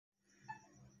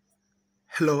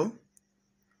Hello,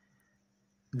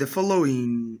 the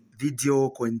following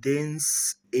video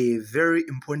contains a very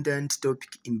important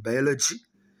topic in biology,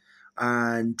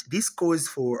 and this calls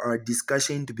for our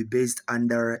discussion to be based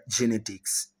under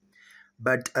genetics.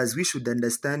 But as we should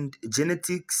understand,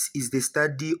 genetics is the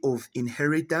study of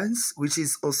inheritance, which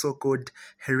is also called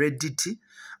heredity,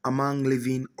 among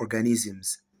living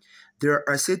organisms. There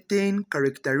are certain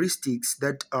characteristics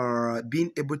that are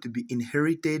being able to be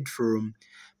inherited from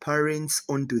parents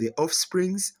onto the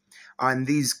offsprings, and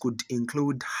these could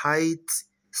include height,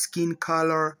 skin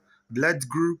color, blood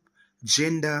group,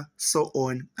 gender, so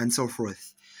on and so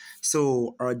forth.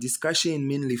 So our discussion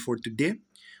mainly for today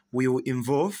will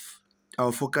involve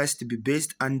our focus to be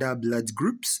based under blood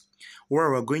groups, where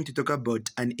we're going to talk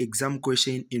about an exam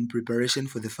question in preparation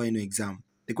for the final exam.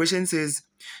 The question says,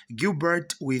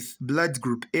 Gilbert with blood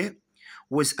group A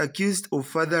was accused of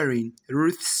fathering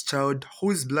Ruth's child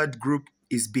whose blood group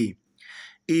is B.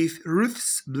 If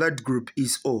Ruth's blood group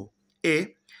is O,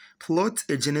 A, plot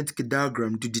a genetic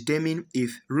diagram to determine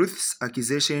if Ruth's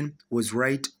accusation was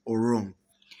right or wrong.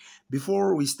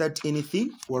 Before we start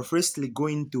anything, we're firstly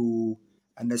going to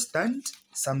understand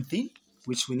something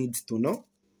which we need to know.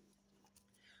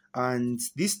 And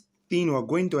this thing, we're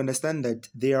going to understand that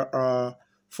there are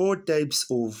 4 types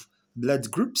of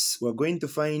blood groups. We're going to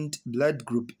find blood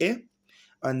group A,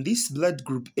 and this blood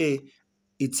group A,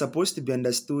 it's supposed to be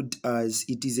understood as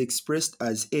it is expressed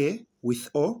as A with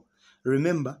O.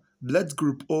 Remember, blood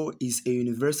group O is a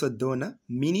universal donor,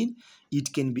 meaning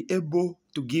it can be able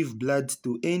to give blood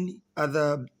to any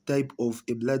other type of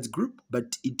a blood group,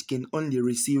 but it can only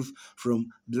receive from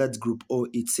blood group O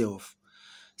itself.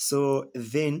 So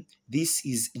then this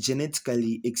is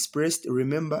genetically expressed.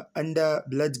 Remember, under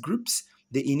blood groups,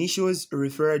 the initials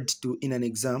referred to in an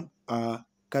exam are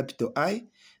capital I,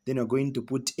 then we're going to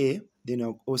put A, then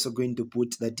we're also going to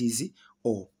put that is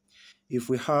O. If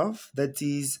we have that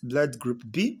is blood group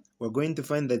B, we're going to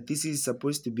find that this is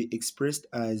supposed to be expressed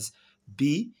as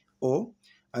BO,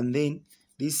 and then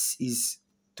this is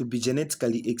to be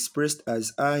genetically expressed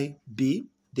as IB,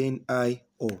 then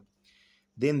IO.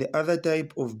 Then the other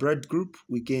type of blood group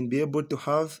we can be able to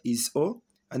have is O,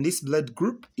 and this blood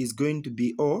group is going to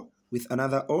be O with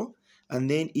another O, and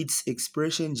then its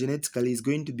expression genetically is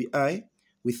going to be I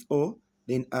with O,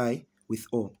 then I with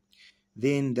O.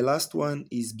 Then the last one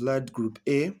is blood group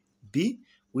AB,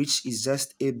 which is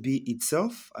just AB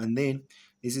itself, and then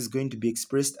this is going to be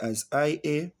expressed as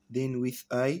IA, then with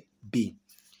IB.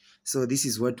 So this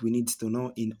is what we need to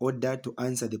know in order to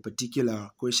answer the particular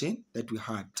question that we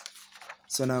had.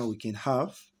 So now we can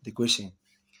have the question.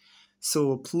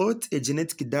 So plot a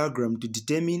genetic diagram to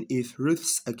determine if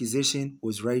Ruth's accusation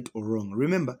was right or wrong.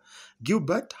 Remember,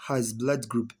 Gilbert has blood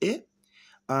group A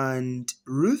and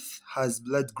Ruth has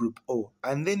blood group O.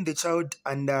 And then the child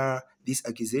under this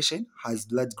accusation has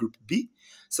blood group B.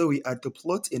 So we are to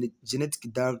plot a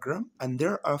genetic diagram, and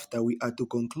thereafter we are to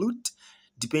conclude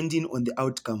depending on the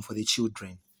outcome for the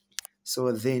children.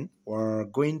 So then we're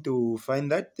going to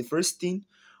find that the first thing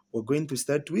we're going to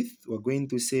start with, we're going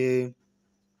to say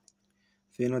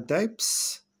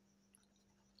phenotypes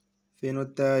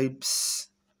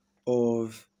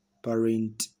of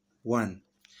parent 1.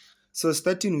 So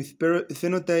starting with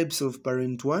phenotypes of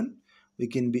parent 1, we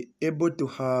can be able to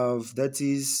have that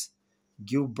is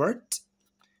Gilbert,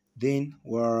 then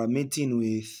we're meeting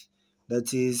with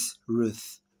that is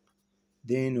Ruth.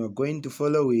 Then we're going to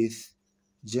follow with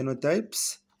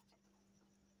genotypes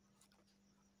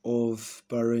of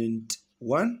parent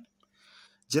 1.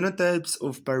 Genotypes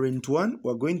of parent 1,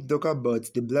 we're going to talk about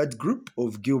the blood group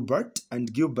of Gilbert,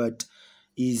 and Gilbert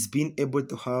is being able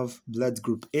to have blood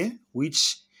group A,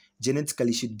 which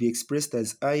genetically should be expressed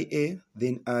as IA,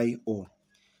 then IO.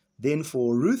 Then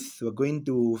for Ruth, we're going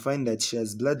to find that she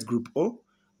has blood group O,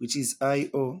 which is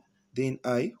IO, then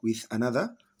I with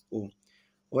another O.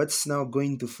 What's now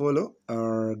going to follow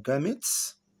are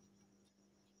gametes.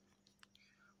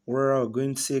 We're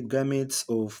going to say gametes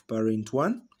of parent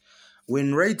 1.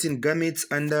 When writing gametes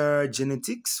under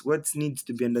genetics, what needs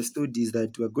to be understood is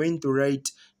that we're going to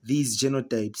write these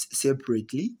genotypes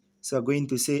separately. So we're going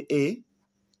to say A,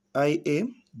 IA,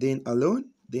 then alone,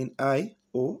 then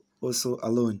IO, also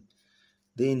alone.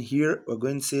 Then here we're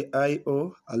going to say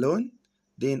IO alone,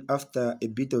 then after a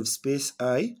bit of space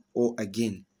IO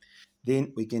again.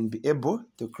 Then we can be able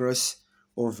to cross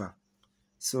over.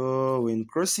 So when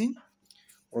crossing,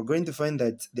 we're going to find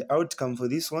that the outcome for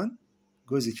this one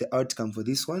goes with the outcome for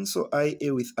this one. So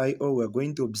IA with IO, we're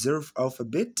going to observe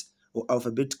alphabet or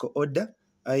alphabetical order,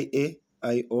 IA,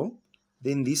 IO.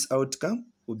 Then this outcome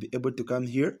will be able to come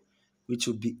here, which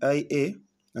will be IA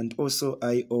and also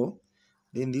IO.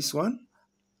 Then this one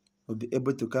will be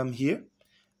able to come here,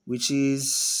 which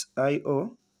is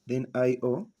IO, then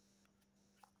IO.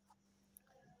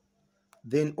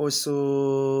 Then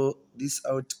also this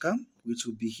outcome, which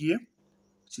will be here,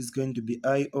 which is going to be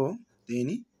IO,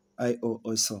 then IO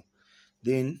also.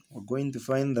 Then we're going to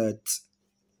find that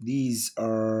these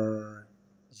are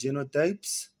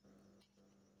genotypes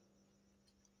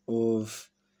of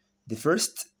the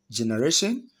first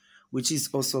generation, which is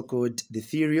also called the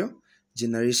serial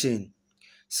generation.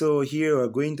 So here we're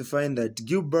going to find that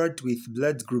Gilbert with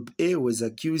blood group A was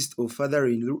accused of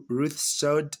fathering Ruth's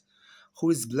child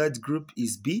whose blood group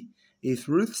is B. If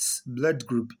Ruth's blood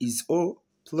group is O,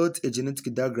 plot a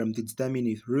genetic diagram to determine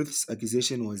if Ruth's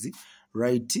accusation was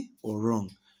right or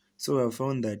wrong. So I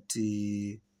found that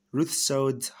Ruth's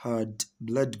child had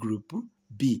blood group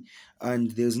B,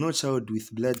 and there's no child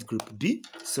with blood group B.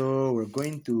 So we're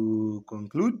going to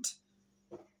conclude.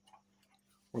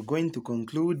 We're going to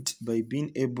conclude by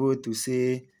being able to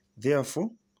say,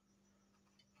 therefore,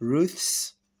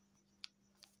 Ruth's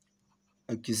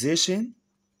accusation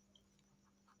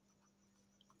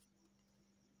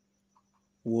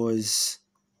was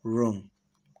wrong.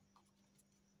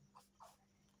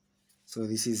 So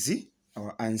this is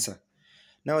our answer.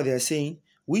 Now they are saying,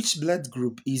 which blood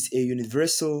group is a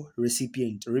universal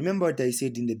recipient? Remember what I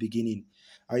said in the beginning.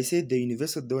 I said the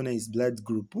universal donor is blood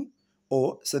group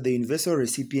O, so the universal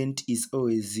recipient is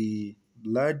always the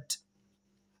blood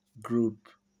group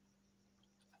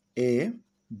A,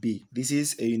 B. This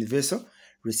is a universal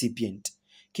recipient.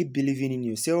 Keep believing in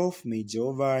yourself. May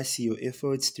Jehovah see your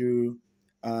efforts through.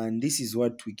 And this is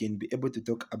what we can be able to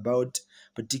talk about,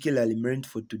 particularly meant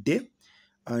for today.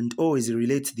 And always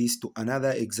relate this to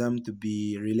another exam to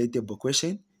be relatable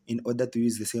question in order to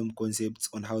use the same concepts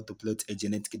on how to plot a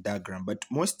genetic diagram. But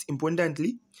most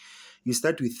importantly, you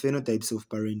start with phenotypes of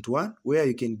parent 1, where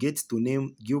you can get to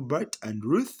name Gilbert and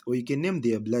Ruth, or you can name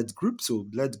their blood group, so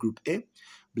blood group A,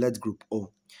 blood group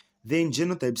O. Then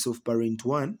genotypes of parent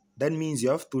 1, that means you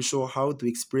have to show how to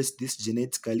express this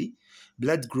genetically.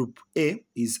 Blood group A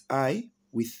is I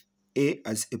with A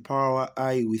as a power,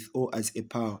 I with O as a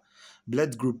power.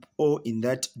 Blood group O in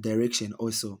that direction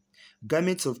also.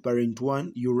 Gametes of parent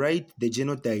 1, you write the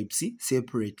genotypes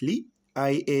separately,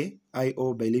 IA,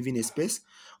 IO by leaving a space.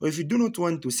 Or if you do not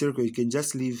want to circle, you can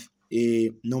just leave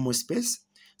a normal space.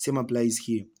 Same applies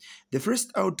here. The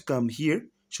first outcome here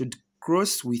should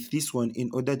cross with this one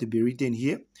in order to be written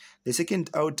here. The second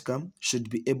outcome should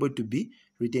be able to be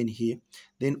written here.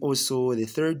 Then also the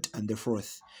third and the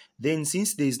fourth. Then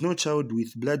since there is no child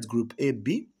with blood group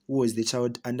AB, who was the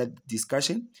child under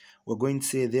discussion, we're going to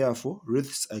say therefore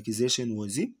Ruth's accusation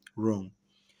was wrong.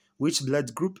 Which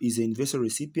blood group is a universal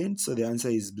recipient? So the answer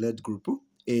is blood group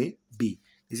AB.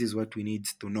 This is what we need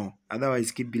to know.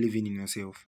 Otherwise, keep believing in yourself.